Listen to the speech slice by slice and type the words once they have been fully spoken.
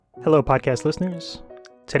Hello, podcast listeners.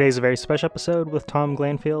 Today's a very special episode with Tom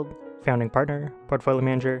Glanfield, founding partner, portfolio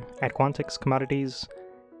manager at Quantix Commodities,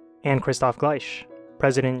 and Christoph Gleisch,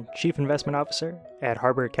 president, chief investment officer at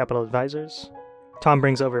Harbor Capital Advisors. Tom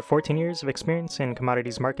brings over 14 years of experience in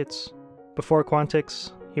commodities markets. Before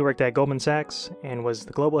Quantix, he worked at Goldman Sachs and was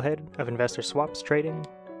the global head of investor swaps trading,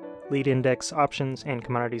 lead index options and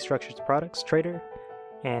commodity structured products trader,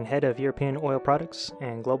 and head of European oil products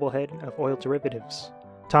and global head of oil derivatives.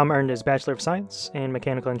 Tom earned his Bachelor of Science in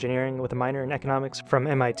Mechanical Engineering with a minor in Economics from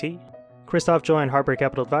MIT. Christoph joined Harbor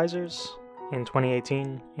Capital Advisors in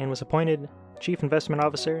 2018 and was appointed Chief Investment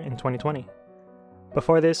Officer in 2020.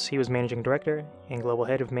 Before this, he was Managing Director and Global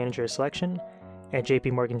Head of Manager Selection at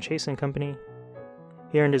JP Morgan Chase & Company.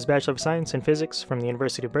 He earned his Bachelor of Science in Physics from the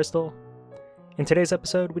University of Bristol. In today's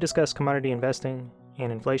episode, we discuss commodity investing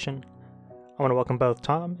and inflation. I want to welcome both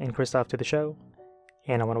Tom and Christoph to the show,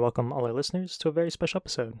 and I want to welcome all our listeners to a very special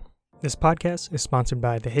episode. This podcast is sponsored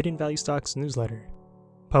by the Hidden Value Stocks newsletter.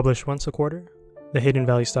 Published once a quarter, the Hidden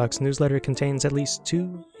Value Stocks newsletter contains at least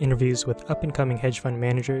 2 interviews with up-and-coming hedge fund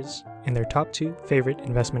managers and their top 2 favorite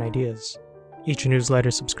investment ideas. Each newsletter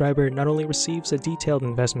subscriber not only receives a detailed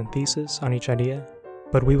investment thesis on each idea,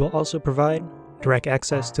 but we will also provide direct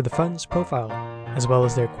access to the fund's profile, as well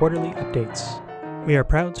as their quarterly updates. We are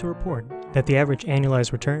proud to report that the average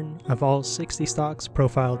annualized return of all 60 stocks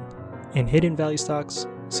profiled in Hidden Value Stocks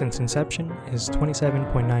since inception is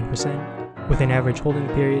 27.9%, with an average holding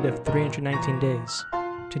period of 319 days.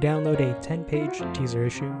 To download a 10-page teaser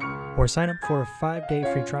issue or sign up for a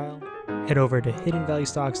 5-day free trial, head over to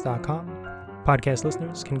hiddenvaluestocks.com. Podcast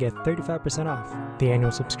listeners can get 35% off the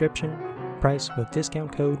annual subscription price with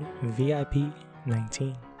discount code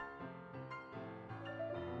VIP19.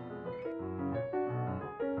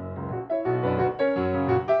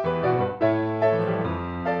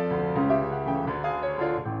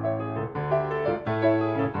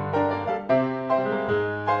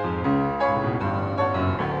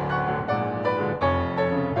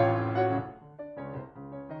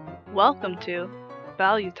 Welcome to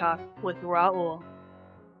Value Talk with Raul.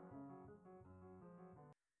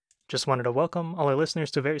 Just wanted to welcome all our listeners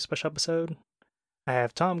to a very special episode. I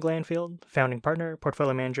have Tom Glanfield, founding partner,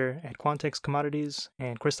 portfolio manager at Quantix Commodities,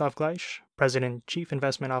 and Christoph Gleisch, president, chief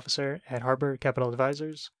investment officer at Harbor Capital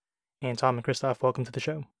Advisors. And Tom and Christoph, welcome to the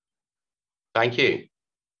show. Thank you.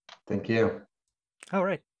 Thank you. All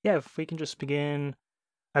right. Yeah, if we can just begin,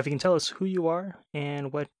 if you can tell us who you are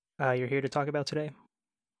and what you're here to talk about today.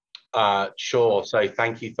 Sure. So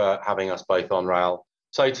thank you for having us both on, Raul.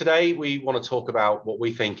 So today we want to talk about what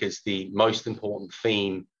we think is the most important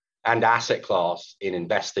theme and asset class in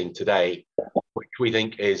investing today, which we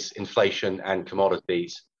think is inflation and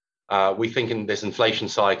commodities. We think in this inflation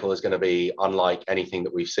cycle is going to be unlike anything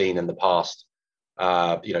that we've seen in the past,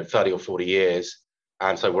 30 or 40 years.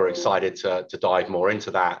 And so we're excited to dive more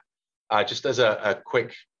into that. Just as a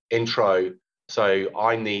quick intro, so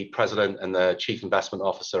I'm the president and the chief investment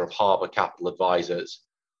officer of Harbor Capital Advisors.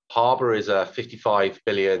 Harbor is a 55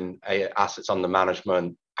 billion assets under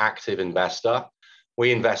management active investor.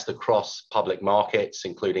 We invest across public markets,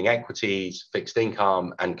 including equities, fixed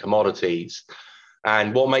income, and commodities.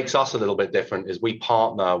 And what makes us a little bit different is we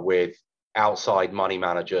partner with outside money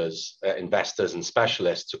managers, investors, and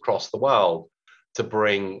specialists across the world to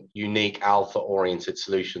bring unique alpha-oriented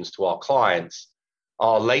solutions to our clients.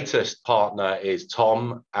 Our latest partner is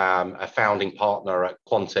Tom, a founding partner at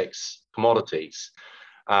Quantix Commodities,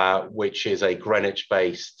 which is a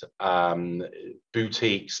Greenwich-based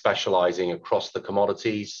boutique specializing across the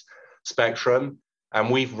commodities spectrum. And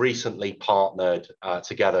we've recently partnered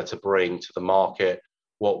together to bring to the market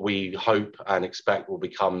what we hope and expect will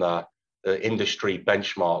become the industry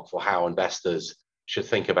benchmark for how investors should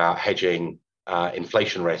think about hedging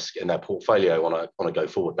inflation risk in their portfolio on a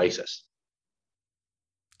go-forward basis.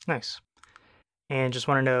 Nice. And just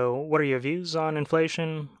want to know, what are your views on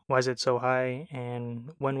inflation? Why is it so high?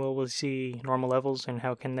 And when will we see normal levels, and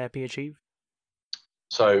how can that be achieved?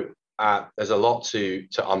 So there's a lot to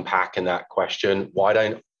unpack in that question. Why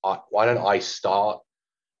don't I start?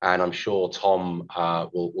 And I'm sure Tom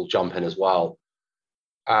will jump in as well.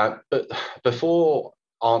 But before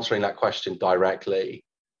answering that question directly,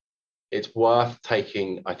 it's worth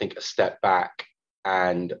taking, I think, a step back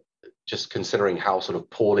and just considering how sort of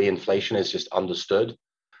poorly inflation is just understood.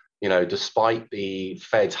 Despite the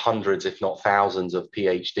Fed's hundreds, if not thousands of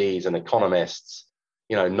PhDs and economists,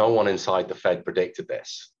 no one inside the Fed predicted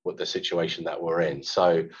this, with the situation that we're in.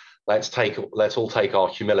 So let's all take our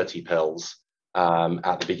humility pills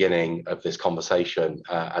at the beginning of this conversation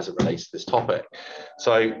as it relates to this topic.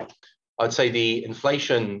 So I'd say the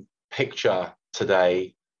inflation picture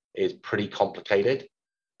today is pretty complicated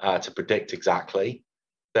to predict exactly.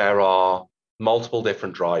 There are multiple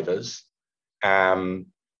different drivers. Some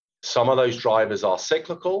of those drivers are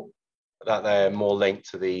cyclical, that they're more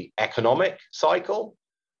linked to the economic cycle,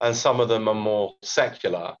 and some of them are more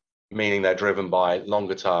secular, meaning they're driven by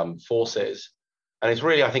longer term forces. And it's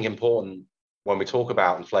really, I think, important when we talk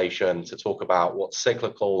about inflation to talk about what's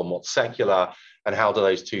cyclical and what's secular, and how do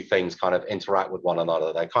those two things kind of interact with one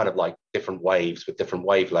another. They're kind of like different waves with different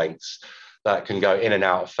wavelengths that can go in and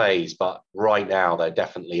out of phase, but right now they're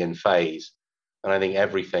definitely in phase. And I think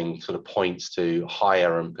everything sort of points to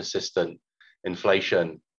higher and persistent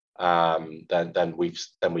inflation than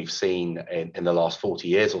we've seen in the last 40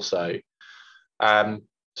 years or so.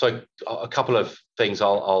 So a couple of things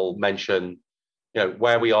I'll mention.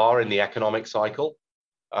 Where we are in the economic cycle,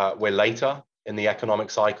 we're later in the economic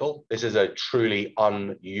cycle. This is a truly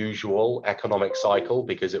unusual economic cycle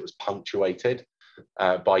because it was punctuated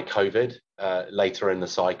by COVID later in the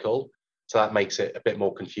cycle. So that makes it a bit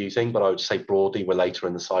more confusing, but I would say broadly we're later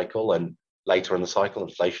in the cycle, and later in the cycle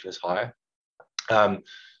inflation is higher.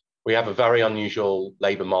 We have a very unusual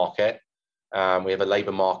labor market. We have a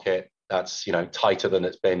labor market that's tighter than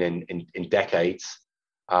it's been in decades,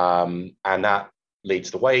 and that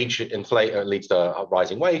leads to leads to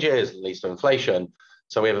rising wages, leads to inflation.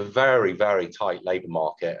 So we have a very, very tight labor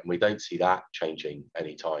market, and we don't see that changing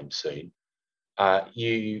anytime soon.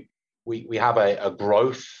 We have a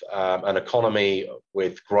growth, an economy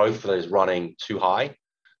with growth that is running too high.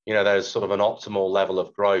 There's sort of an optimal level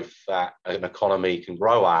of growth that an economy can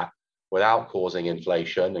grow at without causing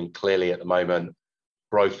inflation. And clearly at the moment,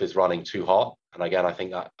 growth is running too hot. And again, I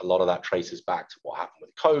think that a lot of that traces back to what happened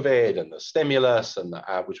with COVID and the stimulus, and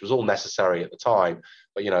which was all necessary at the time.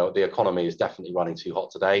 But, the economy is definitely running too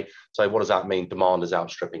hot today. So what does that mean? Demand is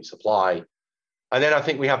outstripping supply. And then I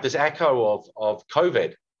think we have this echo of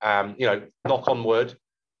COVID. Knock on wood,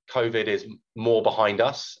 COVID is more behind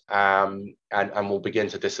us, and will begin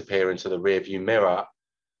to disappear into the rearview mirror.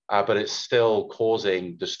 But it's still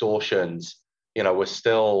causing distortions. We're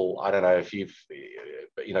still, I don't know if you've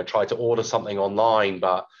tried to order something online,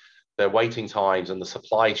 but the waiting times and the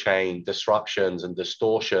supply chain disruptions and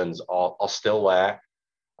distortions are still there.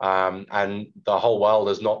 And the whole world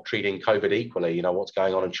is not treating COVID equally. What's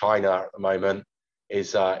going on in China at the moment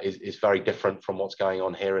is very different from what's going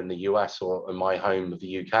on here in the US or in my home of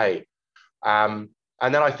the UK. And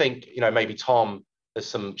then I think, maybe Tom, there's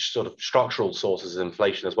some sort of structural sources of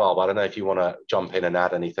inflation as well, but I don't know if you want to jump in and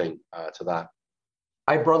add anything to that.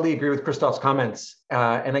 I broadly agree with Christoph's comments,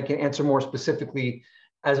 and I can answer more specifically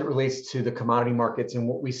as it relates to the commodity markets and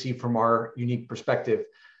what we see from our unique perspective.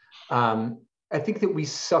 I think that we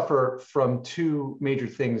suffer from two major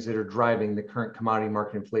things that are driving the current commodity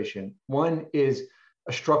market inflation. One is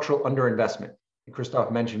a structural underinvestment.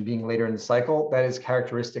 Christoph mentioned being later in the cycle. That is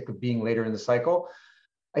characteristic of being later in the cycle.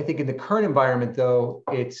 I think in the current environment, though,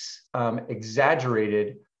 it's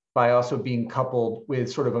exaggerated by also being coupled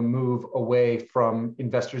with sort of a move away from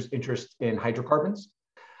investors' interest in hydrocarbons.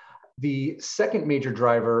 The second major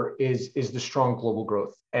driver is the strong global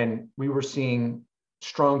growth. And we were seeing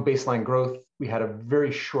strong baseline growth. We had a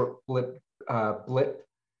very short blip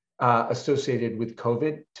associated with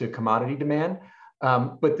COVID to commodity demand.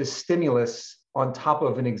 But the stimulus on top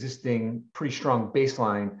of an existing pretty strong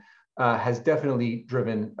baseline has definitely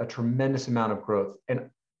driven a tremendous amount of growth. And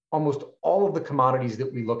almost all of the commodities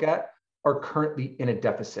that we look at are currently in a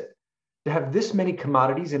deficit. To have this many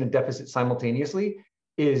commodities in a deficit simultaneously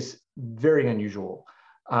is very unusual.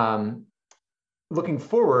 Looking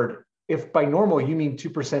forward, if by normal you mean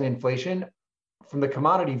 2% inflation, from the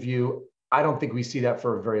commodity view, I don't think we see that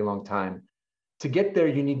for a very long time. To get there,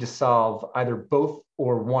 you need to solve either both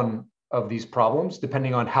or one of these problems,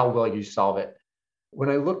 depending on how well you solve it. When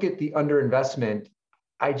I look at the underinvestment,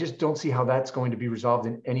 I just don't see how that's going to be resolved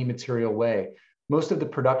in any material way. Most of the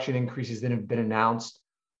production increases that have been announced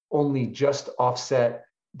only just offset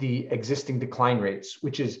the existing decline rates,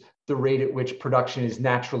 which is the rate at which production is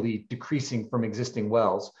naturally decreasing from existing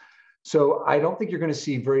wells. So I don't think you're going to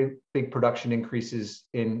see very big production increases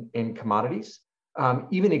in commodities,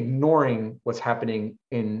 even ignoring what's happening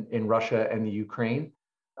in Russia and the Ukraine,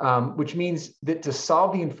 which means that to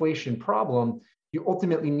solve the inflation problem, you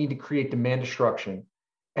ultimately need to create demand destruction.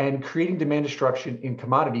 And creating demand destruction in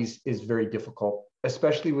commodities is very difficult,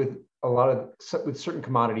 especially with with certain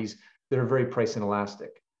commodities that are very price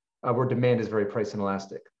inelastic, where demand is very price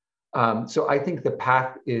inelastic. So I think the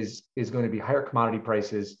path is going to be higher commodity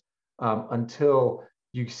prices until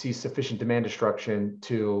you see sufficient demand destruction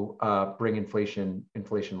to bring inflation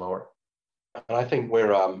lower. And I think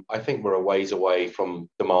we're a ways away from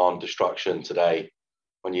demand destruction today.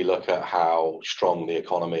 when you look at how strong the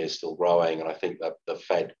economy is still growing. And I think that the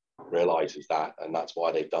Fed realizes that, and that's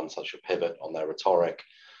why they've done such a pivot on their rhetoric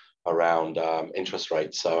around interest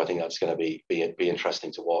rates. So I think that's going to be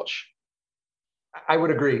interesting to watch. I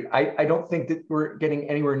would agree. I don't think that we're getting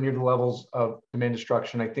anywhere near the levels of demand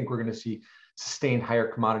destruction. I think we're going to see sustained higher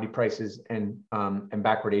commodity prices and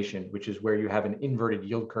backwardation, which is where you have an inverted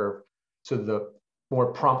yield curve. So the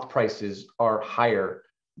more prompt prices are higher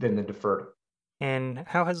than the deferred. And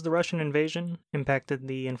how has the Russian invasion impacted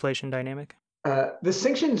the inflation dynamic? The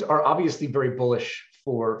sanctions are obviously very bullish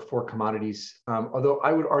for commodities, although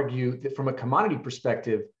I would argue that from a commodity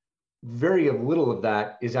perspective, very little of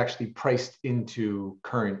that is actually priced into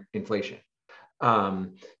current inflation.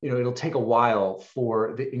 It'll take a while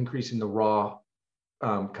for the increase in the raw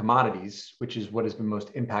commodities, which is what has been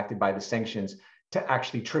most impacted by the sanctions, to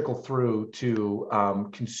actually trickle through to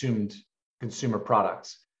consumer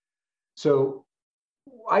products. So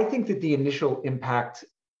I think that the initial impact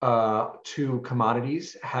to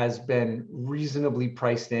commodities has been reasonably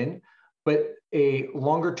priced in, but a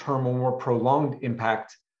longer term or more prolonged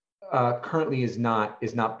impact currently is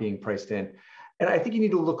not being priced in. And I think you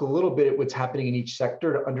need to look a little bit at what's happening in each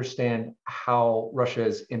sector to understand how Russia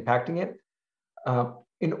is impacting it.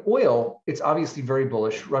 In oil, it's obviously very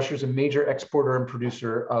bullish. Russia is a major exporter and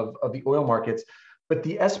producer of the oil markets, but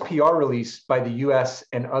the SPR release by the US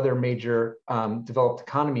and other major developed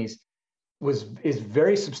economies is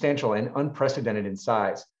very substantial and unprecedented in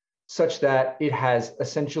size, such that it has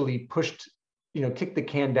essentially kicked the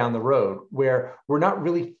can down the road, where we're not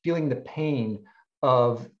really feeling the pain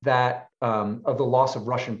of that, of the loss of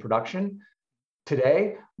Russian production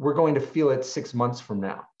today. We're going to feel it 6 months from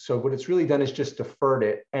now. So what it's really done is just deferred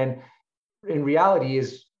it, and in reality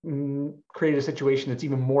is created a situation that's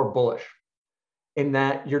even more bullish, in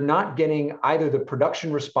that you're not getting either the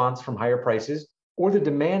production response from higher prices or the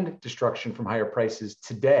demand destruction from higher prices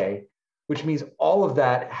today, which means all of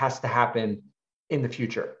that has to happen in the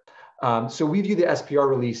future. So we view the SPR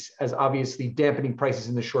release as obviously dampening prices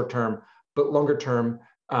in the short term, but longer term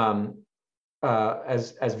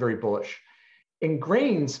as very bullish. In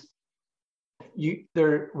grains,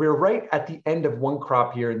 we're right at the end of one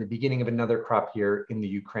crop year and the beginning of another crop year in the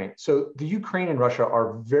Ukraine. So the Ukraine and Russia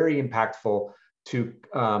are very impactful to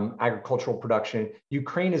agricultural production.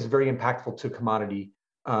 Ukraine is very impactful to commodity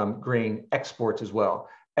grain exports as well.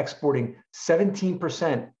 Exporting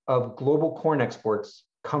 17% of global corn exports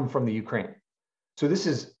come from the Ukraine. So this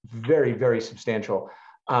is very, very substantial.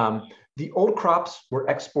 The old crops were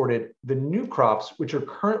exported. The new crops, which are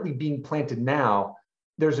currently being planted now,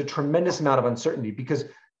 there's a tremendous amount of uncertainty because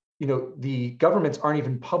the governments aren't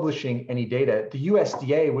even publishing any data. The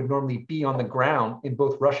USDA would normally be on the ground in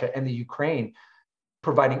both Russia and the Ukraine,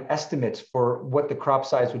 providing estimates for what the crop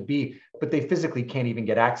size would be, but they physically can't even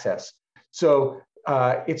get access. So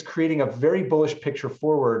it's creating a very bullish picture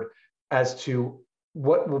forward as to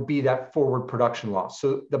what will be that forward production loss.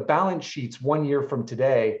 So the balance sheets 1 year from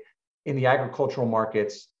today in the agricultural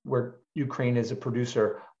markets where Ukraine is a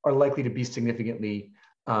producer are likely to be significantly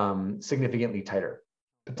tighter,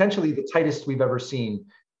 potentially the tightest we've ever seen,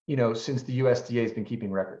 since the USDA has been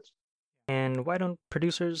keeping records. And why don't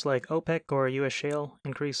producers like OPEC or US shale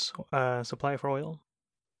increase supply for oil?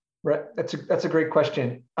 Right, that's a great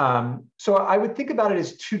question. So I would think about it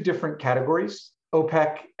as two different categories: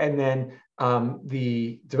 OPEC and then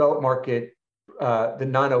the developed market, the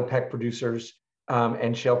non-OPEC producers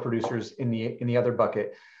and shale producers in the other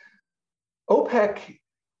bucket. OPEC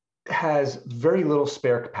has very little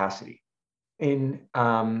spare capacity. In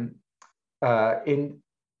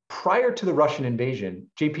prior to the Russian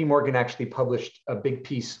invasion, JP Morgan actually published a big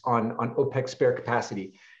piece on OPEC spare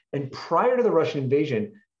capacity. And prior to the Russian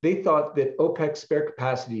invasion, they thought that OPEC spare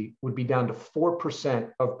capacity would be down to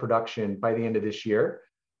 4% of production by the end of this year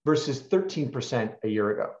versus 13% a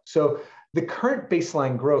year ago. So the current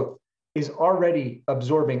baseline growth is already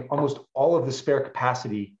absorbing almost all of the spare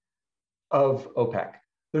capacity of OPEC.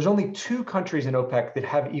 There's only two countries in OPEC that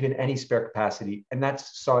have even any spare capacity, and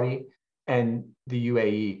that's Saudi and the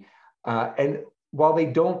UAE. And while they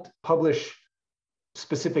don't publish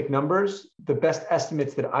specific numbers, the best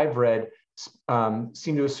estimates that I've read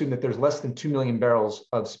seem to assume that there's less than 2 million barrels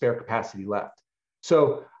of spare capacity left.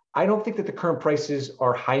 So I don't think that the current prices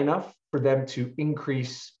are high enough for them to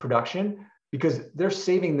increase production because they're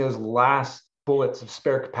saving those last bullets of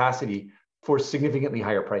spare capacity for significantly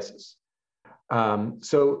higher prices.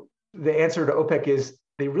 So the answer to OPEC is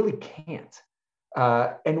they really can't.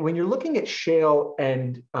 And when you're looking at shale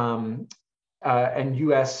and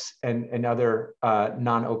US and other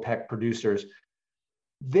non-OPEC producers,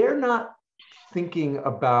 they're not thinking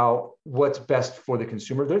about what's best for the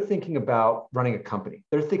consumer. They're thinking about running a company.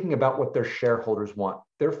 They're thinking about what their shareholders want.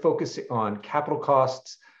 They're focusing on capital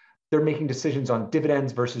costs. They're making decisions on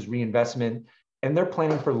dividends versus reinvestment, and they're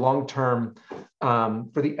planning for long-term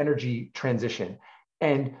for the energy transition.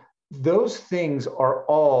 And those things are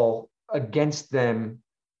all against them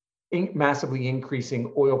massively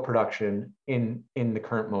increasing oil production in the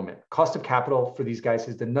current moment. Cost of capital for these guys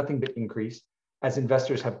has done nothing but increase as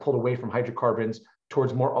investors have pulled away from hydrocarbons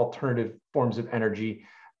towards more alternative forms of energy.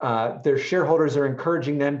 Their shareholders are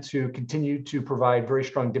encouraging them to continue to provide very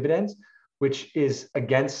strong dividends, which is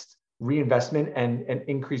against reinvestment and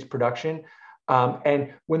increased production.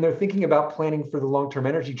 And when they're thinking about planning for the long-term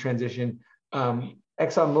energy transition,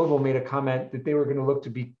 ExxonMobil made a comment that they were going to look to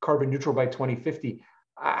be carbon neutral by 2050.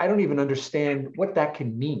 I don't even understand what that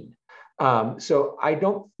can mean. So I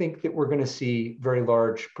don't think that we're going to see very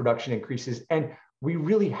large production increases. And we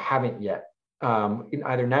really haven't yet in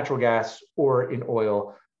either natural gas or in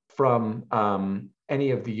oil from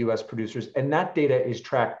any of the US producers. And that data is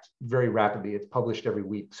tracked very rapidly. It's published every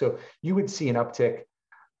week. So you would see an uptick.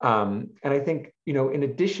 And I think, in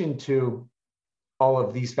addition to all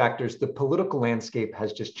of these factors, the political landscape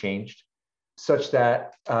has just changed such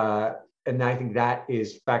that, and I think that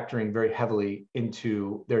is factoring very heavily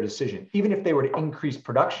into their decision. Even if they were to increase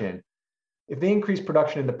production, if they increase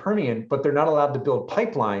production in the Permian, but they're not allowed to build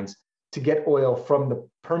pipelines to get oil from the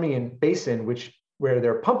Permian Basin, where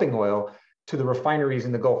they're pumping oil, to the refineries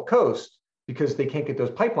in the Gulf Coast, because they can't get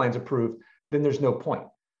those pipelines approved, then there's no point.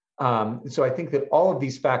 So I think that all of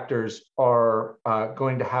these factors are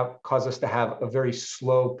going to cause us to have a very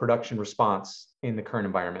slow production response in the current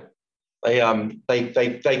environment. They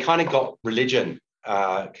kind of got religion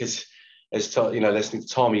because listening to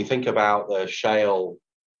Tom, you think about the shale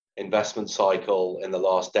investment cycle in the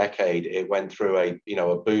last decade. It went through a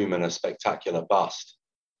boom and a spectacular bust,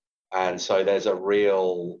 and so there's a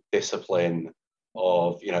real discipline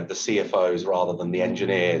of the CFOs rather than the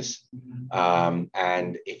engineers.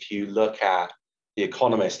 And if you look at The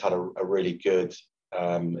Economist had a really good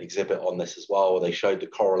exhibit on this as well, where they showed the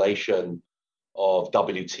correlation of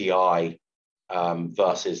WTI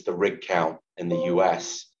versus the rig count in the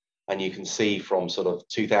US. And you can see from sort of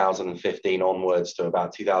 2015 onwards to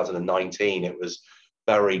about 2019, it was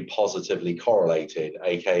very positively correlated,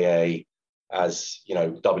 AKA as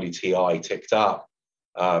WTI ticked up,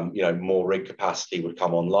 more rig capacity would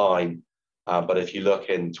come online. But if you look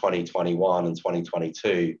in 2021 and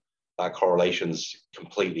 2022, that correlation's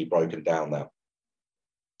completely broken down now.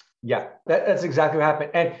 Yeah, that's exactly what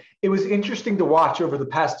happened. And it was interesting to watch over the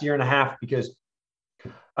past year and a half because,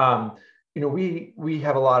 we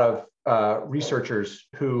have a lot of researchers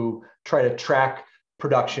who try to track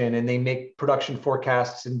production, and they make production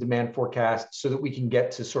forecasts and demand forecasts so that we can get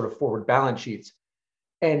to sort of forward balance sheets.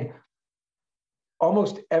 And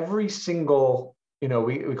almost every single,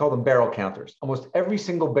 we call them barrel counters, almost every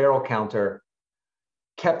single barrel counter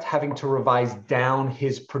kept having to revise down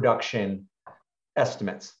his production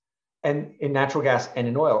estimates, and in natural gas and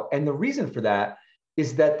in oil. And the reason for that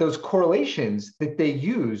is that those correlations that they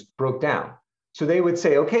used broke down. So they would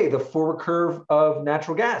say, okay, the forward curve of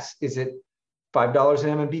natural gas is at $5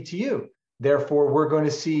 an MMBTU. Therefore, we're going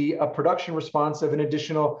to see a production response of an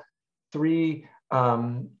additional 3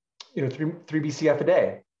 BCF a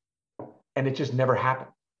day. And it just never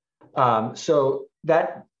happened. So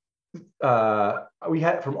that we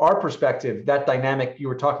had, from our perspective, that dynamic you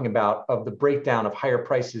were talking about of the breakdown of higher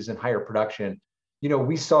prices and higher production,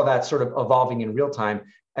 we saw that sort of evolving in real time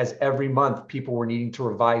as every month people were needing to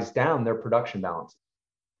revise down their production balance.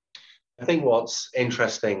 I think what's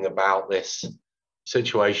interesting about this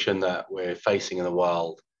situation that we're facing in the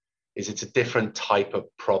world is it's a different type of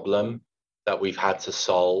problem that we've had to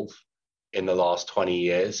solve in the last 20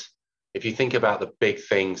 years. If you think about the big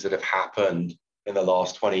things that have happened in the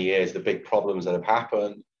last 20 years, the big problems that have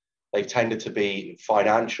happened, they've tended to be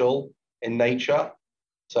financial in nature.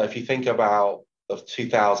 So if you think about the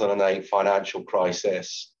 2008 financial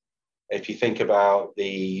crisis, if you think about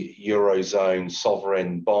the Eurozone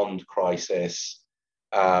sovereign bond crisis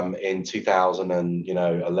in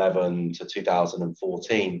 2011 to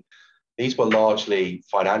 2014, these were largely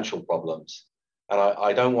financial problems. And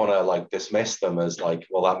I don't want to dismiss them as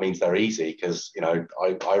well, that means they're easy, because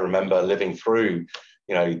I remember living through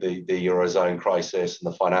the Eurozone crisis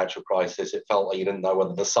and the financial crisis. It felt like you didn't know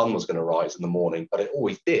whether the sun was going to rise in the morning, but it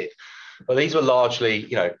always did. But these were largely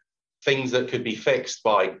things that could be fixed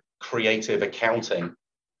by creative accounting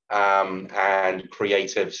and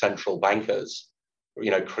creative central bankers,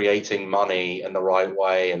 creating money in the right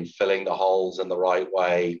way and filling the holes in the right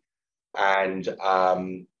way. And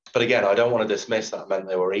But again, I don't want to dismiss that meant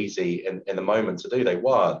they were easy in the moment to do. They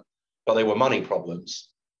weren't, but they were money problems.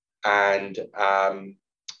 And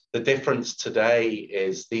the difference today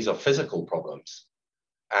is these are physical problems.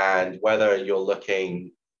 And whether you're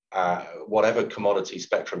looking, whatever commodity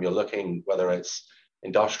spectrum you're looking, whether it's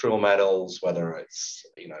industrial metals, whether it's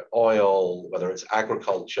oil, whether it's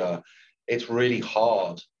agriculture, it's really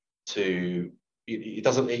hard to.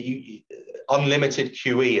 Unlimited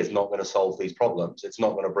QE is not going to solve these problems. It's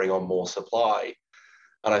not going to bring on more supply.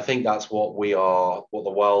 And I think that's what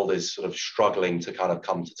the world is sort of struggling to kind of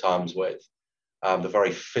come to terms with, the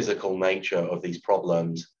very physical nature of these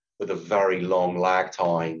problems with the very long lag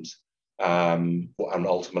times, and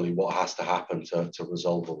ultimately what has to happen to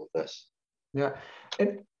resolve all of this. Yeah,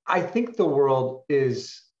 and I think the world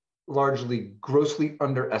is largely grossly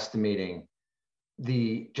underestimating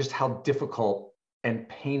just how difficult and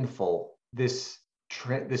painful this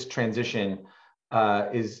transition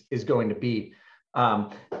is going to be,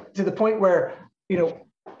 to the point where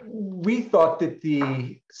we thought that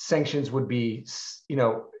the sanctions would be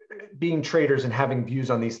being traders and having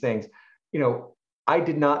views on these things. I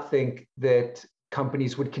did not think that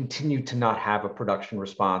companies would continue to not have a production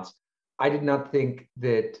response. I did not think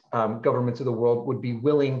that governments of the world would be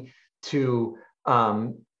willing to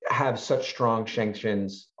have such strong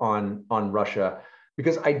sanctions on Russia,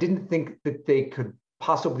 because I didn't think that they could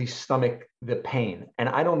possibly stomach the pain. And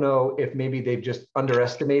I don't know if maybe they've just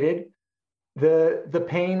underestimated the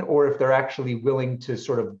pain, or if they're actually willing to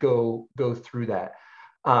sort of go through that.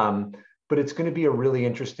 But it's going to be a really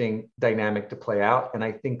interesting dynamic to play out. And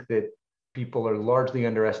I think that people are largely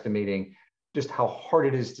underestimating just how hard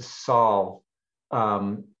it is to solve.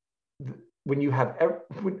 When you have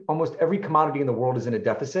when almost every commodity in the world is in a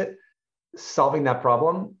deficit, solving that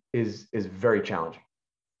problem is very challenging.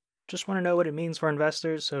 Just want to know what it means for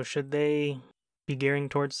investors. So should they be gearing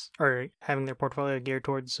towards, or having their portfolio geared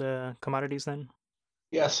towards commodities then?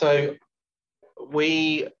 Yeah, so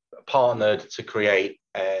we partnered to create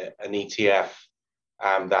an ETF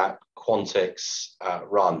that Quantix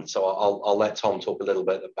run. So I'll let Tom talk a little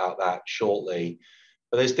bit about that shortly.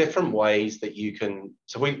 But there's different ways that you can.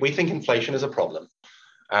 So we think inflation is a problem.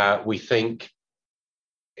 We think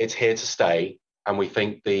it's here to stay, and we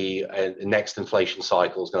think the next inflation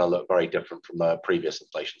cycle is going to look very different from the previous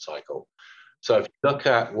inflation cycle. So if you look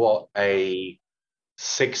at what a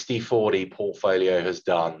 60-40 portfolio has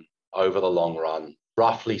done over the long run,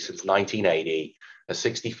 roughly since 1980, a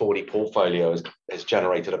 60-40 portfolio has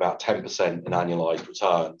generated about 10% in annualized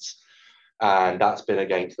returns. And that's been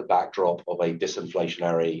against the backdrop of a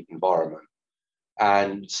disinflationary environment.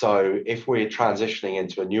 And so if we're transitioning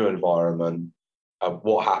into a new environment,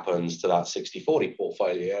 what happens to that 60-40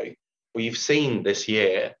 portfolio? We've seen this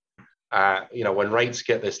year, when rates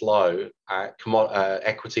get this low,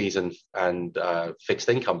 equities and fixed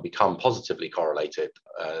income become positively correlated,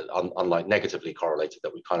 unlike negatively correlated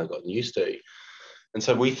that we've kind of gotten used to. And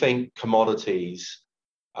so we think commodities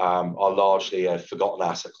are largely a forgotten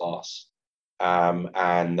asset class,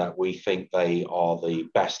 and that we think they are the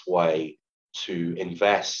best way to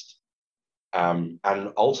invest, and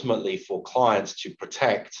ultimately for clients to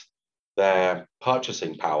protect their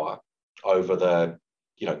purchasing power over the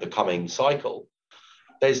coming cycle.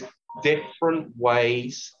 There's different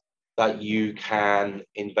ways that you can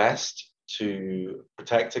invest to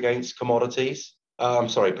protect against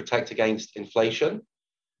protect against inflation.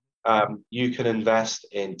 You can invest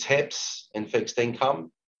in TIPS, in fixed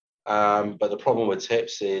income. But the problem with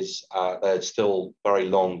TIPS is they're still very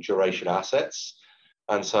long duration assets.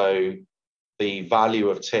 And so the value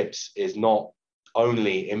of TIPS is not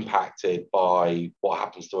only impacted by what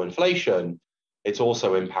happens to inflation, it's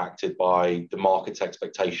also impacted by the market's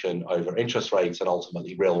expectation over interest rates and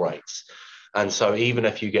ultimately real rates. And so even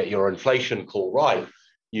if you get your inflation call right,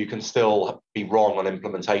 you can still be wrong on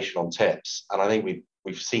implementation on TIPS. And I think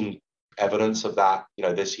we've seen evidence of that,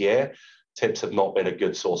 this year. TIPS have not been a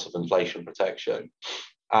good source of inflation protection.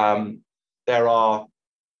 There are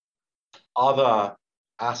other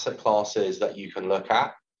asset classes that you can look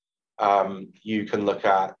at. You can look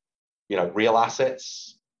at, real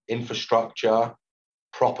assets, infrastructure,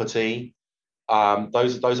 property.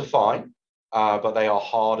 Those are fine, but they are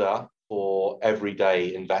harder for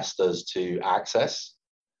everyday investors to access.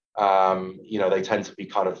 They tend to be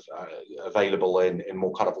kind of available in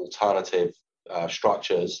more kind of alternative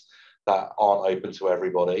structures that aren't open to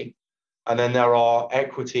everybody. And then there are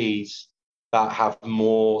equities that have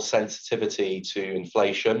more sensitivity to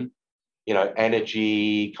inflation,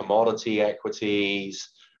 energy, commodity equities.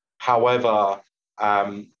 However,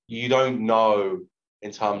 you don't know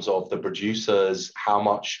in terms of the producers, how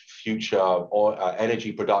much future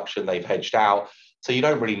energy production they've hedged out. So you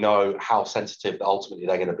don't really know how sensitive ultimately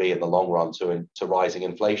they're going to be in the long run to rising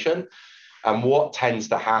inflation. And what tends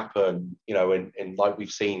to happen, in like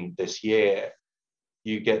we've seen this year,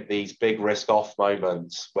 you get these big risk off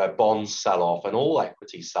moments where bonds sell off and all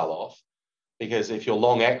equities sell off. Because if you're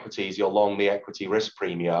long equities, you're long the equity risk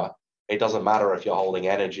premia. It doesn't matter if you're holding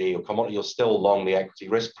energy or commodity, you're still long the equity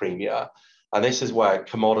risk premia. And this is where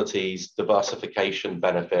commodities diversification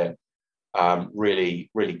benefit really,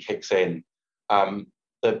 really kicks in.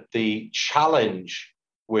 The challenge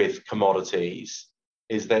with commodities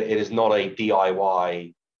is that it is not a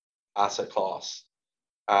DIY asset class.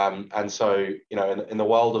 And so, in the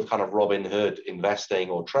world of kind of Robin Hood investing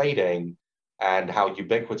or trading and how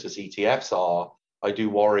ubiquitous ETFs are, I do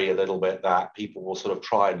worry a little bit that people will sort of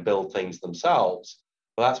try and build things themselves.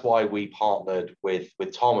 But that's why we partnered with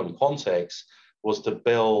Tom and Quantix, was to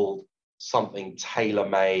build something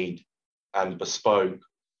tailor-made and bespoke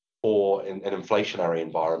for an inflationary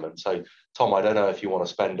environment. So, Tom, I don't know if you want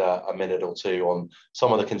to spend a minute or two on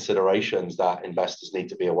some of the considerations that investors need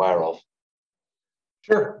to be aware of.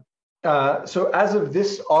 Sure. So as of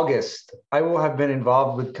this August, I will have been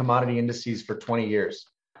involved with commodity indices for 20 years.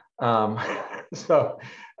 Congrats.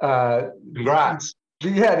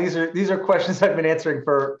 Yeah, these are questions I've been answering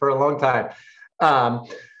for a long time.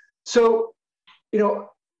 So,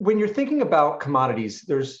 when you're thinking about commodities,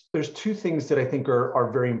 there's two things that I think are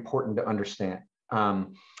very important to understand.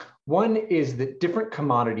 One is that different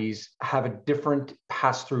commodities have a different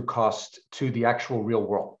pass-through cost to the actual real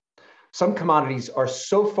world. Some commodities are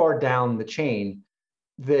so far down the chain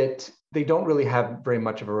that they don't really have very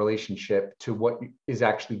much of a relationship to what is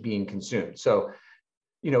actually being consumed. So,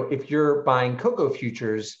 if you're buying cocoa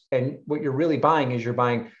futures and what you're really buying is you're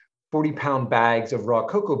buying 40-pound bags of raw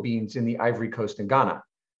cocoa beans in the Ivory Coast and Ghana,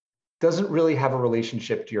 doesn't really have a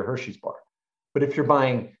relationship to your Hershey's bar. But if you're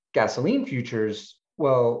buying gasoline futures,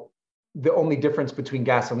 well, the only difference between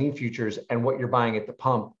gasoline futures and what you're buying at the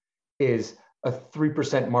pump is a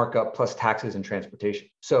 3% markup plus taxes and transportation.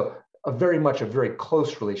 So a very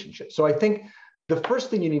close relationship. So I think the first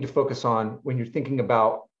thing you need to focus on when you're thinking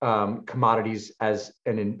about commodities as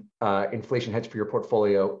an inflation hedge for your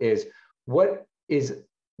portfolio is, what is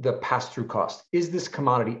the pass-through cost? Is this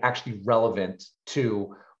commodity actually relevant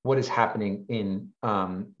to what is happening in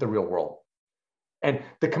the real world? And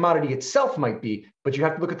the commodity itself might be, but you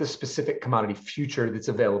have to look at the specific commodity future that's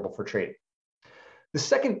available for trading. The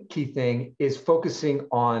second key thing is focusing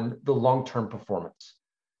on the long-term performance.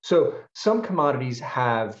 So some commodities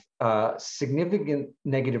have significant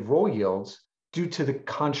negative roll yields due to the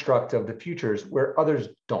construct of the futures, where others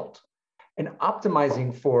don't. And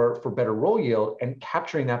optimizing for better roll yield and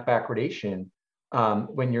capturing that backwardation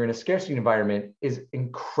when you're in a scarcity environment is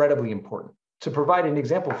incredibly important. To provide an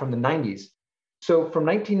example from the 90s, so from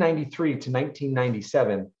 1993 to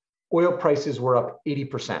 1997, oil prices were up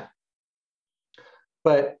 80%.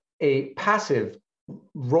 But a passive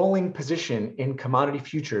rolling position in commodity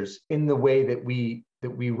futures in the way that we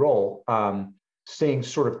roll, staying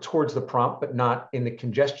sort of towards the prompt but not in the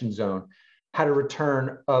congestion zone, had a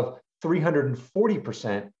return of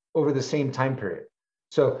 340% over the same time period.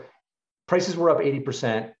 So prices were up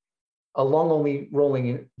 80%. A long-only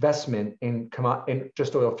rolling investment in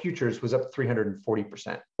just oil futures was up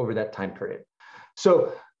 340% over that time period.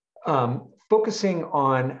 So focusing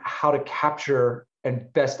on how to capture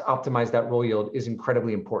and best optimize that roll yield is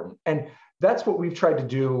incredibly important. And that's what we've tried to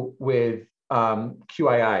do with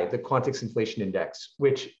QII, the Quantix Inflation Index,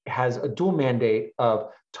 which has a dual mandate of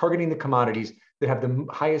targeting the commodities that have the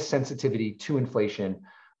highest sensitivity to inflation,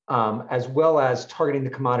 as well as targeting the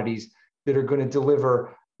commodities that are going to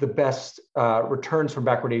deliver the best returns from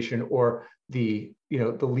backwardation, or the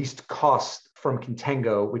least cost from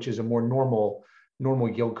contango, which is a more normal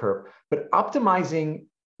yield curve. But optimizing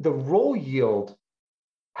the roll yield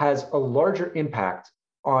has a larger impact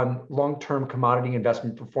on long-term commodity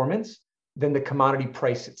investment performance than the commodity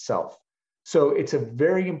price itself. So it's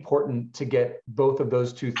very important to get both of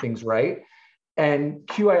those two things right. And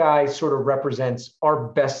QII sort of represents our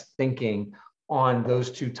best thinking on those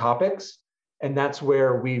two topics. And that's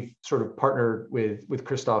where we've sort of partnered with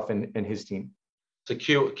Christoph and his team. So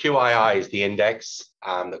QII is the index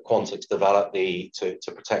that Quantix developed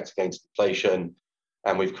to protect against inflation.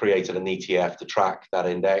 And we've created an ETF to track that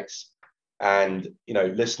index. And,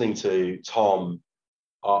 listening to Tom,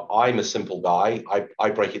 I'm a simple guy. I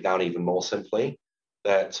break it down even more simply,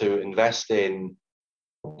 that to invest in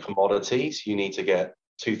commodities, you need to get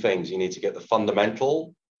two things. You need to get the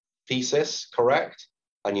fundamental thesis correct,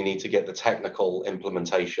 and you need to get the technical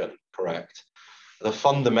implementation correct. the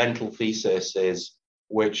fundamental thesis is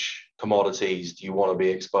which commodities do you want to be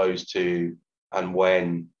exposed to and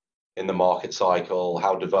when in the market cycle,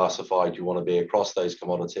 how diversified you want to be across those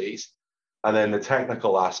commodities. And then the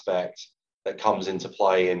technical aspect that comes into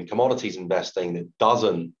play in commodities investing that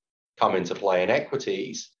doesn't come into play in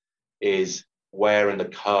equities is where in the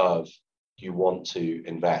curve you want to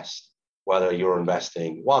invest, whether you're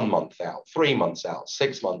investing 1 month out, 3 months out,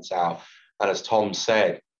 6 months out. And as Tom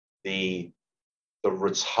said, the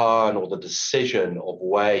return or the decision of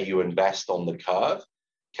where you invest on the curve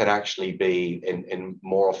can actually be, in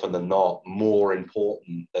more often than not, more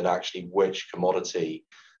important than actually which commodity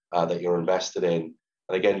that you're invested in.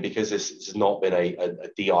 And again, because this has not been a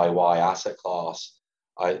DIY asset class,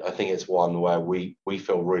 I think it's one where we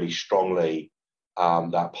feel really strongly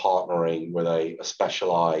that partnering with a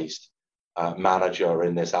specialized manager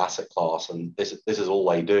in this asset class, and this is all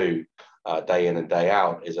they do day in and day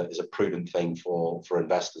out, is a prudent thing for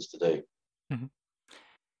investors to do. Mm-hmm.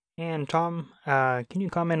 And Tom, can you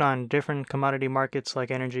comment on different commodity markets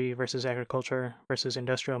like energy versus agriculture versus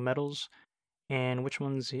industrial metals, and which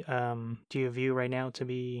ones do you view right now to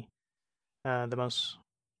be the most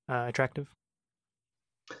attractive?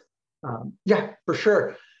 Yeah, for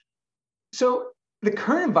sure. So the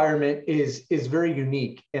current environment is very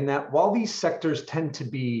unique in that while these sectors tend to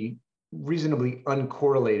be reasonably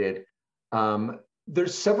uncorrelated,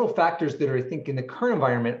 there's several factors that I think in the current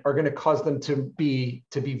environment are going to cause them to be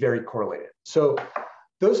very correlated. So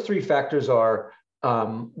those three factors are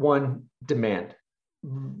one, demand.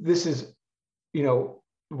 This is,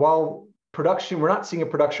 while production, we're not seeing a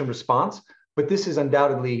production response, but this is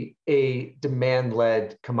undoubtedly a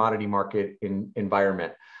demand-led commodity market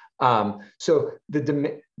environment. So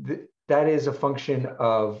that is a function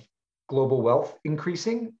of global wealth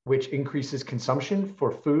increasing, which increases consumption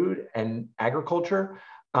for food and agriculture.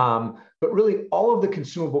 But really all of the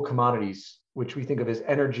consumable commodities, which we think of as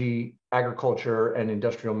energy, agriculture, and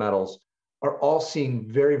industrial metals, are all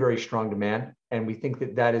seeing very, very strong demand. And we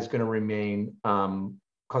think that is going to remain,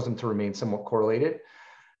 cause them to remain somewhat correlated.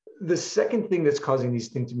 The second thing that's causing these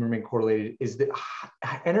things to remain correlated is that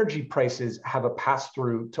energy prices have a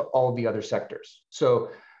pass-through to all the other sectors. So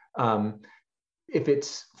if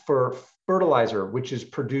it's for fertilizer, which is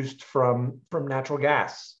produced from natural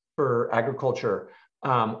gas for agriculture,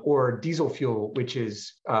 or diesel fuel, which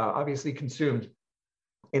is obviously consumed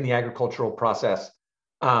in the agricultural process.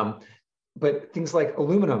 But things like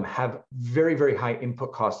aluminum have very, very high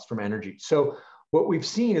input costs from energy. So what we've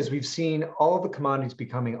seen all of the commodities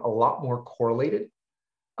becoming a lot more correlated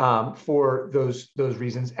for those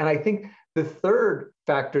reasons. And I think the third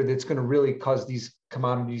factor that's going to really cause these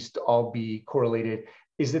commodities to all be correlated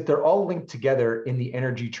is that they're all linked together in the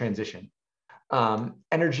energy transition.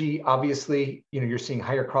 Energy, obviously, you're seeing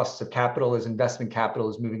higher costs of capital as investment capital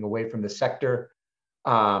is moving away from the sector.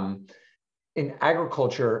 In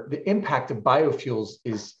agriculture, the impact of biofuels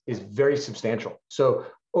is very substantial. So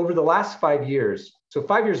over the last 5 years, so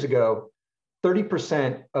 5 years ago,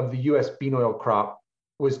 30% of the US bean oil crop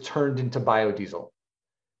was turned into biodiesel.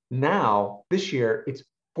 Now, this year, it's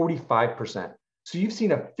 45%. So you've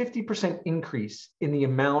seen a 50% increase in the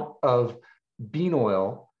amount of bean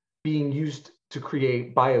oil being used to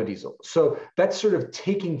create biodiesel. So that's sort of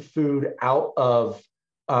taking food out of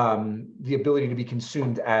the ability to be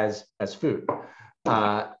consumed as food.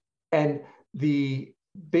 And the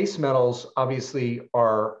base metals obviously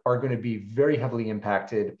are going to be very heavily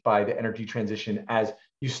impacted by the energy transition as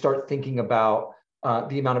you start thinking about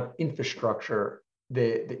the amount of infrastructure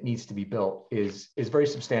that needs to be built is very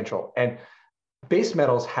substantial. And base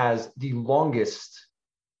metals has the longest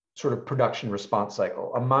sort of production response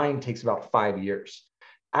cycle. A mine takes about 5 years.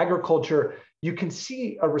 Agriculture, you can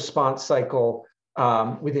see a response cycle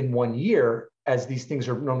within 1 year as these things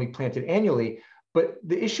are normally planted annually. But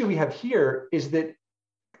the issue we have here is that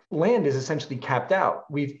land is essentially capped out.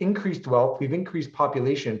 We've increased wealth, we've increased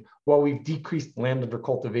population while we've decreased land under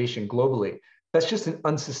cultivation globally. That's just an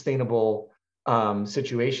unsustainable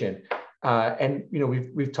situation. And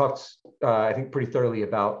we've talked, I think, pretty thoroughly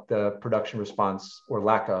about the production response or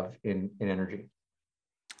lack of in energy.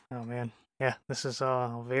 Oh man, yeah, this is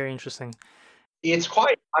very interesting. It's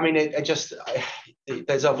quite. I mean,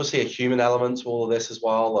 there's obviously a human element to all of this as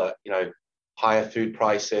well. Higher food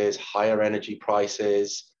prices, higher energy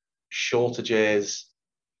prices, shortages.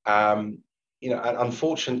 And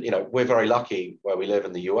unfortunately, we're very lucky where we live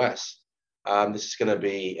in the US. This is going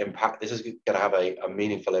to have a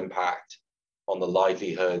meaningful impact on the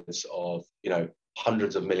livelihoods of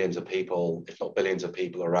hundreds of millions of people, if not billions of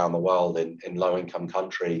people around the world in low-income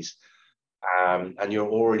countries. And you're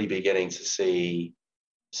already beginning to see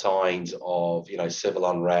signs of civil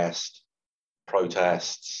unrest,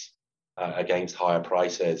 protests against higher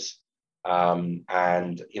prices,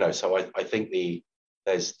 and so I think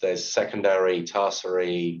there's secondary,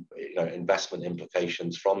 tertiary investment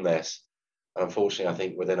implications from this, and unfortunately, I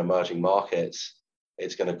think within emerging markets,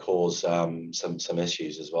 it's going to cause some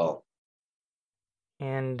issues as well.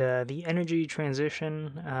 And the energy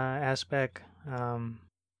transition aspect, can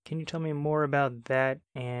you tell me more about that?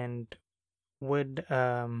 And would,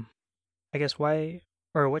 I guess, why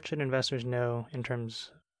or what should investors know in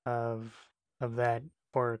terms of that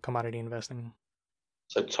for commodity investing?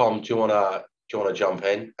 So, Tom, do you want to jump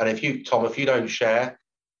in? And if you don't share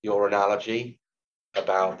your analogy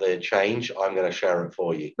about the change, I'm going to share it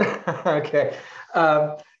for you. Okay.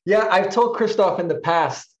 Yeah, I've told Christoph in the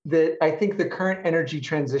past that I think the current energy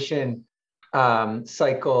transition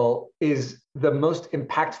cycle is the most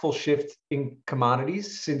impactful shift in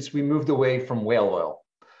commodities since we moved away from whale oil.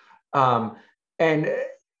 And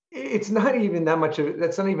it's not even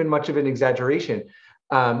that's not even much of an exaggeration.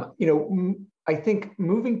 I think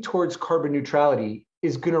moving towards carbon neutrality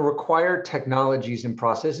is going to require technologies and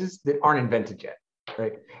processes that aren't invented yet,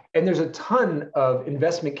 right? And there's a ton of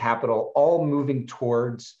investment capital all moving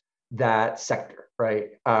towards that sector, right?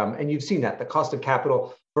 And you've seen that the cost of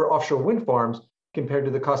capital for offshore wind farms compared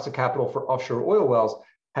to the cost of capital for offshore oil wells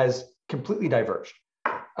has completely diverged.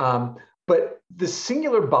 But the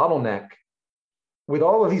singular bottleneck with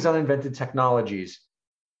all of these uninvented technologies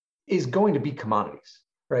is going to be commodities,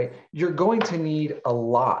 right? You're going to need a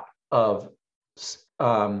lot of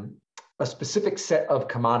a specific set of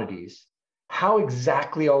commodities. How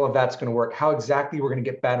exactly all of that's going to work, how exactly we're going to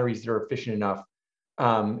get batteries that are efficient enough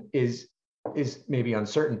is maybe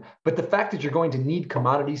uncertain. But the fact that you're going to need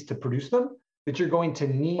commodities to produce them, that you're going to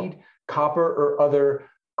need copper or other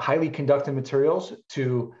highly conductive materials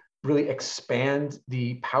to really expand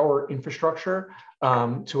the power infrastructure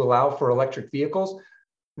to allow for electric vehicles,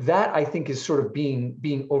 that I think is sort of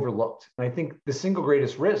being overlooked. And I think the single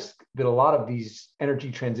greatest risk that a lot of these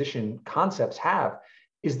energy transition concepts have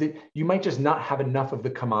is that you might just not have enough of the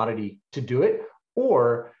commodity to do it,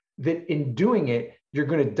 or that in doing it, you're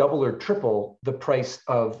going to double or triple the price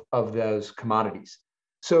of those commodities.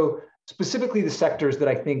 So specifically the sectors that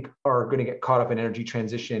I think are going to get caught up in energy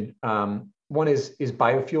transition, one is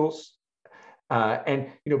biofuels.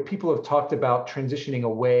 And people have talked about transitioning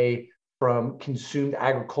away from consumed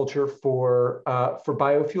agriculture for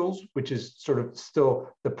biofuels, which is sort of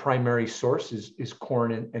still the primary source is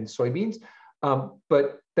corn and soybeans.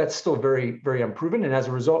 But that's still very, very unproven. And as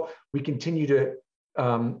a result, we continue to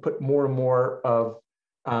put more and more of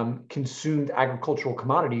consumed agricultural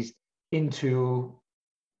commodities into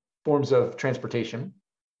forms of transportation.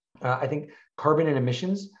 I think carbon and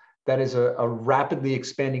emissions, that is a rapidly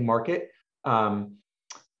expanding market.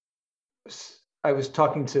 I was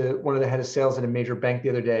talking to one of the head of sales at a major bank the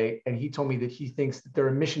other day, and he told me that he thinks that their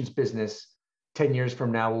emissions business 10 years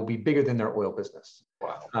from now will be bigger than their oil business.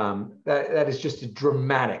 Wow. That is just a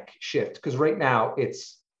dramatic shift, because right now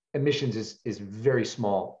emissions is very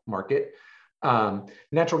small market.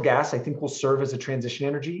 Natural gas, I think, will serve as a transition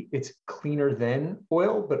energy. It's cleaner than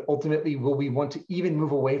oil, but ultimately, will we want to even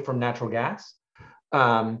move away from natural gas?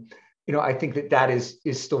 I think that is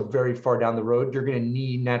still very far down the road. You're going to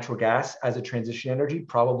need natural gas as a transition energy,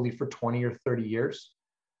 probably for 20 or 30 years.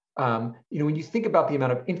 When you think about the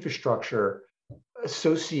amount of infrastructure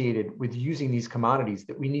associated with using these commodities,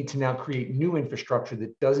 that we need to now create new infrastructure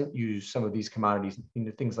that doesn't use some of these commodities,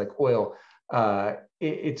 things like oil,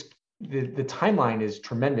 it's the timeline is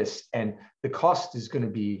tremendous, and the cost is going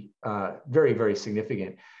to be very, very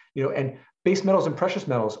significant. And base metals and precious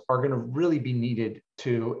metals are going to really be needed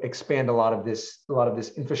to expand a lot of this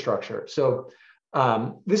infrastructure. So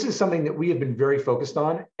this is something that we have been very focused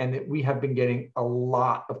on, and that we have been getting a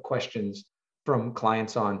lot of questions from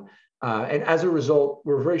clients on. And as a result,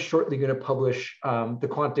 we're very shortly going to publish the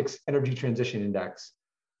Quantix Energy Transition Index,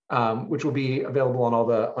 which will be available on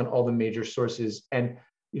all the major sources. And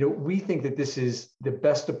we think that this is the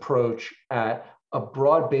best approach at a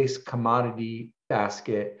broad-based commodity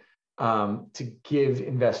basket to give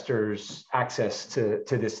investors access to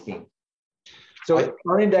this theme. So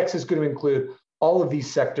our index is going to include all of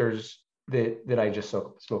these sectors that I just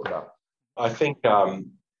spoke about. I think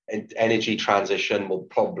energy transition will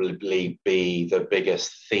probably be the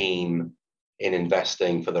biggest theme in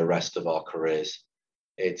investing for the rest of our careers.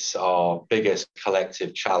 It's our biggest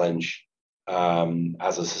collective challenge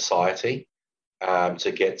as a society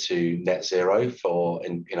to get to net zero for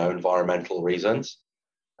environmental reasons.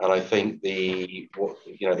 And I think the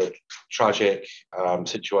tragic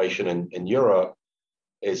situation in Europe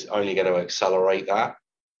is only going to accelerate that.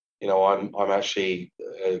 I'm actually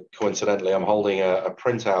coincidentally, I'm holding a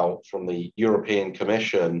printout from the European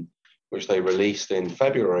Commission, which they released in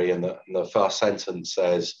February, and the first sentence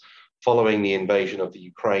says, following the invasion of the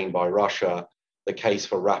Ukraine by Russia, the case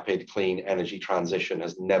for rapid clean energy transition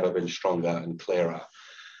has never been stronger and clearer.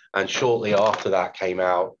 And shortly after that came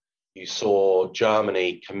out, you saw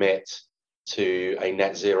Germany commit to a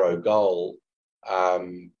net zero goal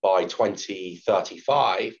by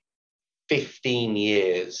 2035, 15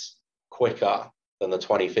 years quicker than the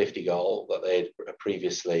 2050 goal that they had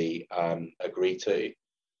previously agreed to.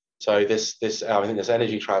 So I think this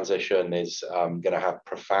energy transition is going to have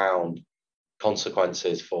profound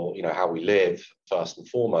consequences for how we live first and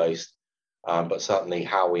foremost, but certainly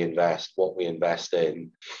how we invest, what we invest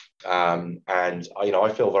in, and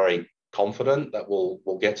I feel very confident that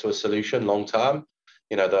we'll get to a solution long term.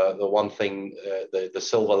 The one thing, the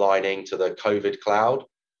silver lining to the COVID cloud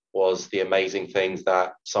was the amazing things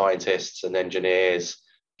that scientists and engineers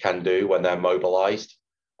can do when they're mobilized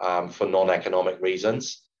for non-economic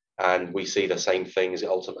reasons. And we see the same things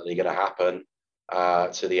ultimately going to happen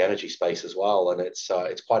to the energy space as well. And it's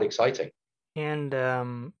quite exciting. And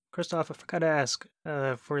Christoph, I forgot to ask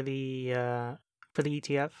for the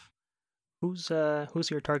ETF, who's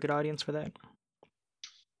your target audience for that?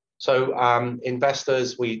 So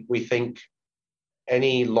investors, we think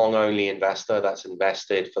any long-only investor that's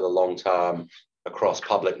invested for the long term across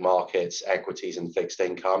public markets, equities, and fixed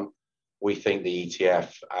income, we think the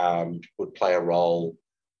ETF would play a role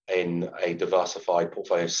in a diversified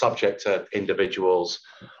portfolio, subject to individuals'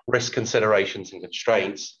 risk considerations and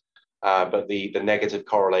constraints. But the negative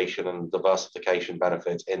correlation and diversification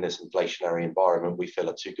benefits in this inflationary environment, we feel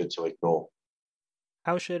are too good to ignore.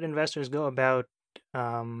 How should investors go about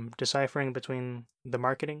deciphering between the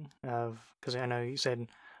marketing of, because I know you said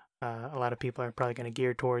a lot of people are probably going to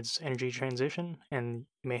gear towards energy transition, and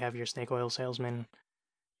you may have your snake oil salesman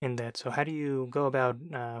in that. So how do you go about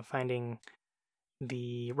finding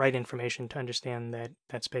the right information to understand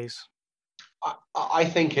that space? I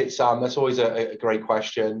think it's that's always a great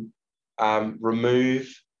question.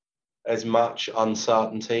 Remove as much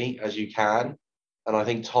uncertainty as you can, and I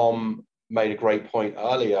think Tom made a great point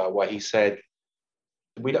earlier where he said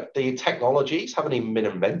the technologies haven't even been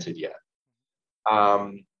invented yet,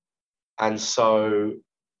 and so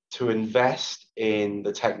to invest in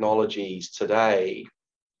the technologies today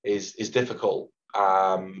is difficult.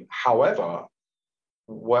 However,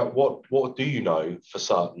 what do you know for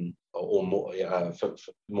certain or more for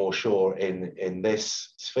more sure in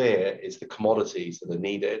this sphere is the commodities that are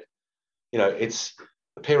needed. It's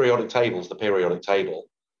the periodic table's the periodic table.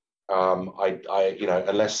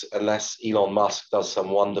 Unless Elon Musk does some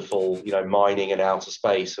wonderful mining in outer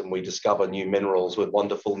space and we discover new minerals with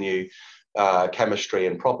wonderful new chemistry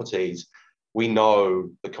and properties, we know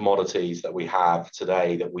the commodities that we have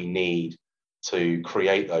today that we need to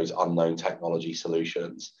create those unknown technology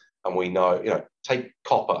solutions. And we know, take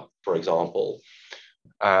copper, for example.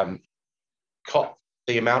 The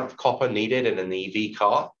amount of copper needed in an EV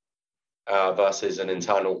car versus an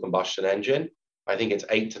internal combustion engine, I think it's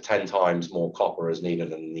 8 to 10 times more copper is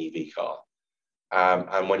needed in an EV car.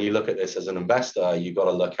 And when you look at this as an investor, you've got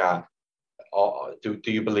to look at, do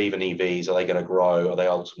you believe in EVs? Are they going to grow? Are they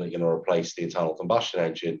ultimately going to replace the internal combustion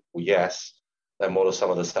engine? Well, yes. Then what are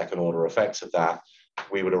some of the second order effects of that?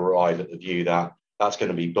 We would arrive at the view that that's going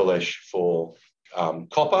to be bullish for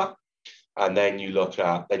copper. And then you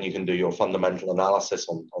can do your fundamental analysis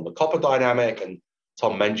on the copper dynamic. And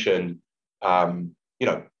Tom mentioned,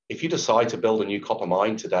 if you decide to build a new copper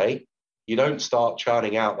mine today, you don't start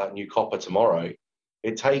churning out that new copper tomorrow.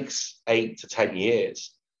 It takes 8 to 10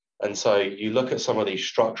 years. And so you look at some of these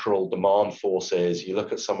structural demand forces, you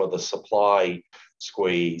look at some of the supply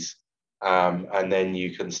squeeze, and then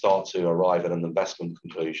you can start to arrive at an investment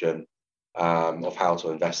conclusion of how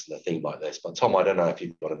to invest in a theme like this. But Tom, I don't know if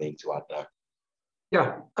you've got anything to add there.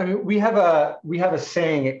 Yeah, I mean, we have a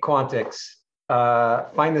saying at Quantix,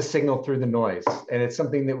 find the signal through the noise, and it's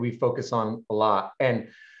something that we focus on a lot. And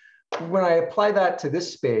when I apply that to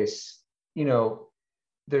this space,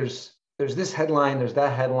 there's this headline, there's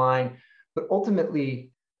that headline, but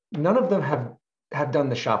ultimately none of them have done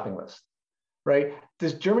the shopping list, right?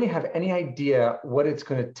 Does Germany have any idea what it's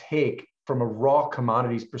going to take from a raw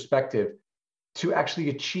commodities perspective to actually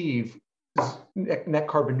achieve net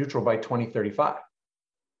carbon neutral by 2035?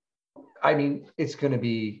 I mean, it's going to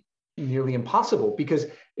be nearly impossible, because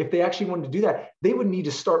if they actually wanted to do that, they would need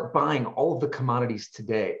to start buying all of the commodities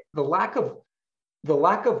today. The lack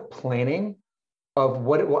of planning of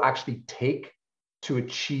what it will actually take to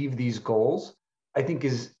achieve these goals, I think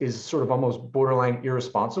is sort of almost borderline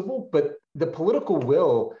irresponsible. But the political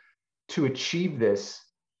will to achieve this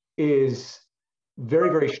is very,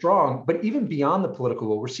 very strong. But even beyond the political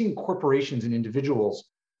will, we're seeing corporations and individuals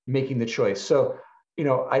making the choice. So,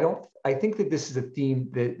 I think that this is a theme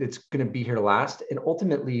that's going to be here to last. And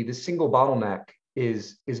ultimately, the single bottleneck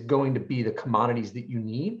is going to be the commodities that you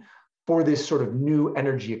need for this sort of new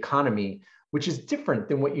energy economy, which is different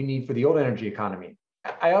than what you need for the old energy economy.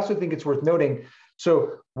 I also think it's worth noting,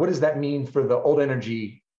 so what does that mean for the old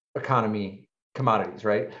energy economy commodities,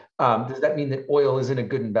 right? Does that mean that oil isn't a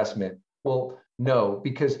good investment? Well, no,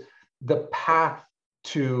 because the path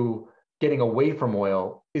to getting away from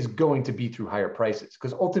oil is going to be through higher prices,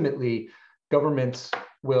 because ultimately governments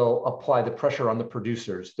will apply the pressure on the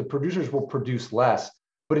producers. The producers will produce less,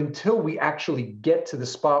 but until we actually get to the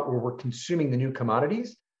spot where we're consuming the new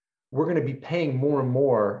commodities, we're going to be paying more and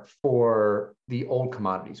more for the old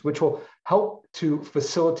commodities, which will help to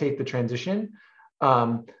facilitate the transition,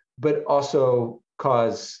 but also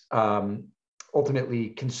cause ultimately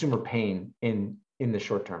consumer pain in the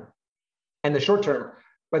short term. And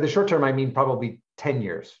by the short term, I mean probably 10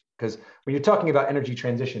 years, because when you're talking about energy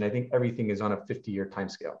transition, I think everything is on a 50-year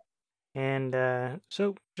timescale. And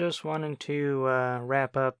so just wanting to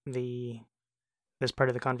wrap up this part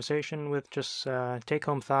of the conversation with just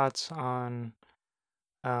take-home thoughts on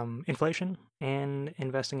inflation and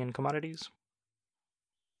investing in commodities.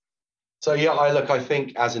 So yeah, I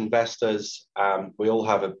think as investors, we all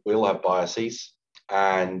have biases,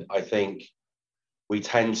 and I think we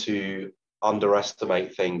tend to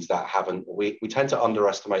underestimate things that haven't. We tend to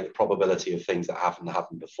underestimate the probability of things that haven't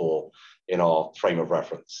happened before in our frame of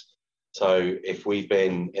reference. So if we've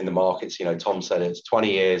been in the markets, Tom said it's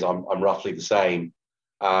 20 years. I'm roughly the same.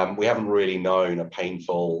 We haven't really known a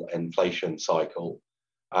painful inflation cycle,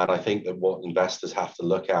 and I think that what investors have to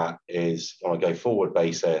look at is on a go forward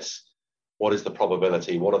basis. What is the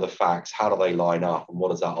probability? What are the facts? How do they line up? And what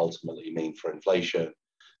does that ultimately mean for inflation?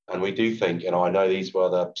 And we do think, I know these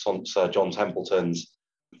were Sir John Templeton's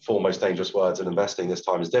 4 most dangerous words in investing. This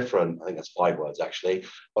time is different. I think that's 5 words actually.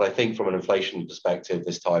 But I think from an inflation perspective,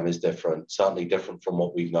 this time is different, certainly different from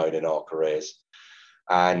what we've known in our careers.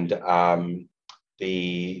 And that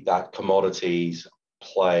commodities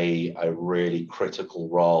play a really critical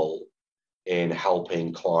role in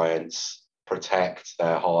helping clients protect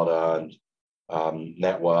their hard-earned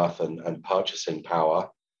net worth and purchasing power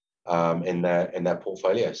in their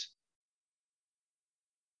portfolios.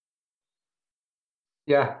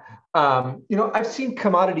 Yeah, I've seen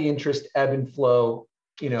commodity interest ebb and flow,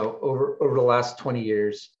 over the last 20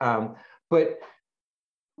 years. But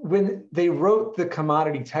when they wrote the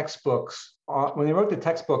commodity textbooks,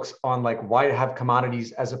 on like why to have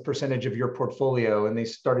commodities as a percentage of your portfolio, and they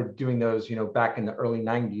started doing those, back in the early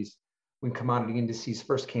 90s when commodity indices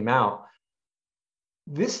first came out.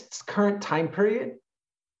 This current time period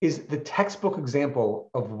is the textbook example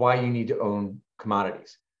of why you need to own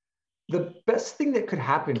commodities. The best thing that could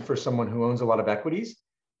happen for someone who owns a lot of equities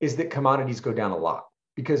is that commodities go down a lot,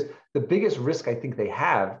 because the biggest risk I think they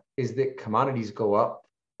have is that commodities go up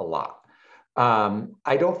a lot.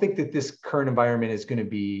 I don't think that this current environment is going to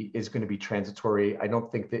be transitory. I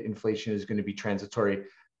don't think that inflation is going to be transitory.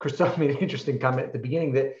 Christoph made an interesting comment at the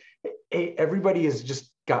beginning that everybody has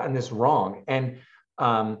just gotten this wrong, and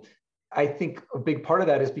I think a big part of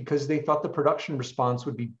that is because they thought the production response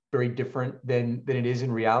would be very different than it is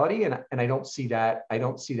in reality, and I don't see that. I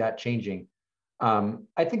don't see that changing.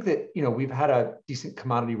 I think that we've had a decent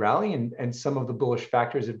commodity rally, and some of the bullish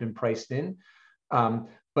factors have been priced in.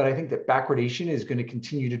 But I think that backwardation is going to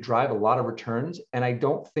continue to drive a lot of returns, and I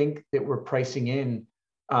don't think that we're pricing in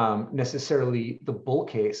necessarily the bull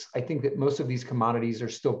case. I think that most of these commodities are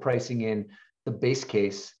still pricing in the base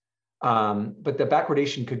case. But the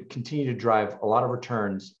backwardation could continue to drive a lot of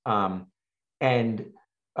returns. I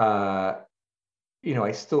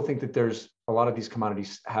still think that there's a lot of these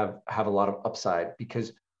commodities have a lot of upside,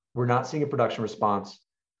 because we're not seeing a production response,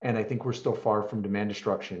 and I think we're still far from demand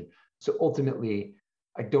destruction. So ultimately,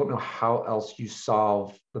 I don't know how else you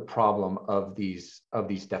solve the problem of these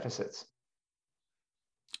deficits.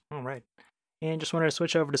 All right. And just wanted to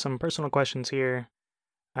switch over to some personal questions here.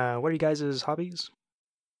 What are you guys' hobbies?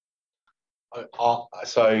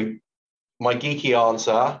 So my geeky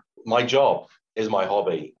answer, my job is my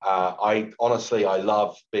hobby. I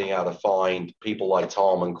love being able to find people like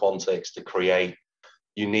Tom and Quantix to create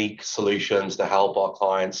unique solutions to help our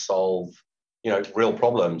clients solve, real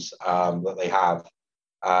problems that they have.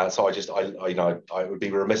 So I would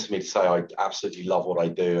be remiss of me to say I absolutely love what I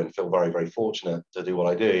do and feel very, very fortunate to do what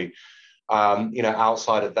I do.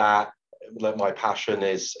 Outside of that, my passion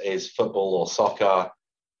is football or soccer.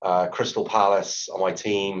 Crystal Palace on my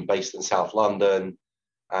team, based in South London.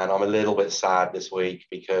 And I'm a little bit sad this week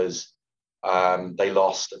because they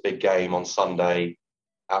lost a big game on Sunday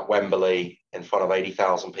at Wembley in front of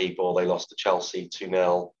 80,000 people. They lost to Chelsea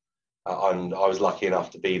 2-0. And I was lucky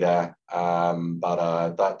enough to be there.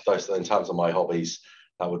 But those, in terms of my hobbies,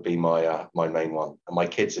 that would be my main one. And my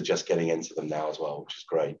kids are just getting into them now as well, which is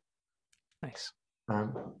great. Nice.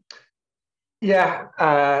 I'm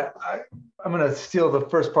going to steal the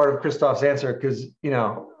first part of Christoph's answer because,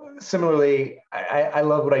 similarly, I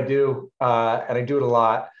love what I do, and I do it a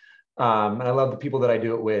lot. And I love the people that I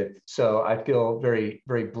do it with. So I feel very,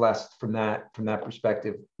 very blessed from that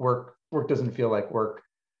perspective. Work doesn't feel like work.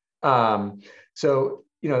 So,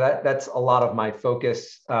 that's a lot of my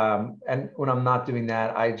focus. And when I'm not doing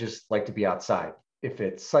that, I just like to be outside. If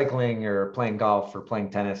it's cycling or playing golf or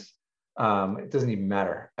playing tennis, it doesn't even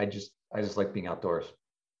matter. I just like being outdoors.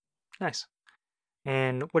 Nice.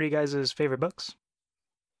 And what are you guys' favorite books?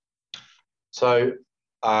 So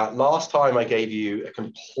last time I gave you a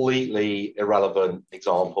completely irrelevant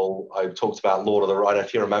example. I talked about Lord of the Rings.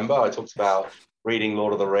 If you remember, I talked about reading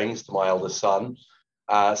Lord of the Rings to my eldest son.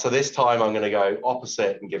 So this time I'm going to go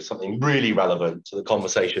opposite and give something really relevant to the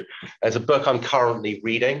conversation. There's a book I'm currently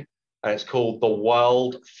reading, and it's called The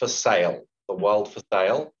World for Sale. The World for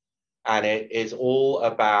Sale. And it is all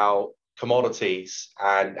about commodities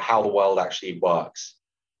and how the world actually works.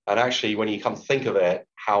 And actually, when you come to think of it,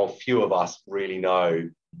 how few of us really know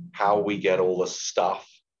how we get all the stuff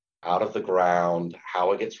out of the ground,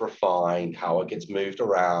 how it gets refined, how it gets moved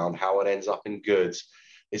around, how it ends up in goods,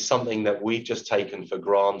 is something that we've just taken for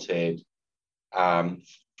granted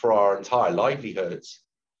for our entire livelihoods.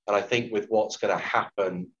 And I think with what's going to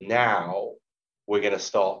happen now, we're going to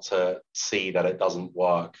start to see that it doesn't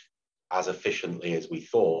work as efficiently as we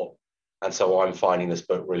thought. And so I'm finding this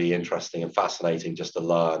book really interesting and fascinating just to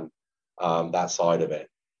learn that side of it.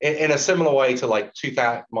 In a similar way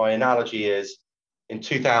to my analogy is in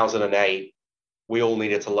 2008, we all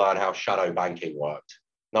needed to learn how shadow banking worked.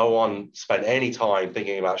 No one spent any time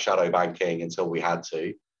thinking about shadow banking until we had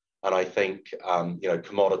to. And I think,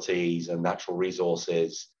 commodities and natural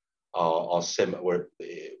resources are similar.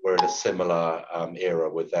 We're in a similar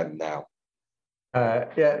era with them now.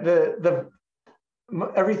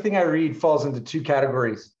 Everything I read falls into two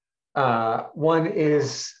categories. One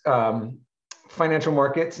is financial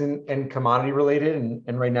markets and commodity related.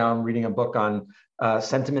 And right now I'm reading a book on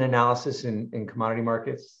sentiment analysis in commodity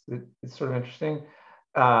markets. It's sort of interesting.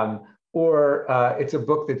 Or it's a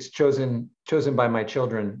book that's chosen by my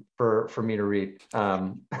children for me to read.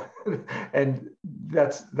 And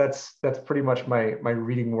that's pretty much my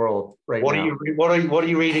reading world right now. What are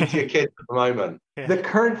you reading to your kids at the moment? The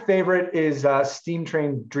current favorite is Steam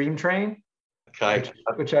Train Dream Train. Okay.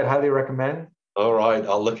 Which I'd highly recommend. All right,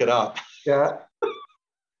 I'll look it up. Yeah.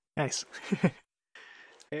 Nice.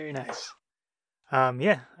 Very nice.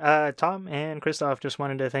 Tom and Christoph, just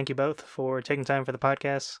wanted to thank you both for taking time for the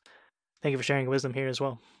podcast. Thank you for sharing wisdom here as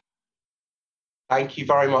well. Thank you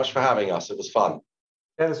very much for having us. It was fun.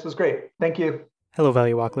 Yeah, this was great. Thank you. Hello,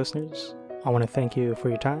 Value Walk listeners. I want to thank you for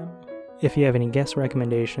your time. If you have any guest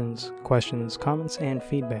recommendations, questions, comments, and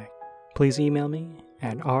feedback, please email me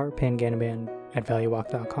at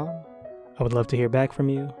rpanganaban@valuewalk.com. I would love to hear back from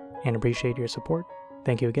you and appreciate your support.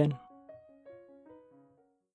 Thank you again.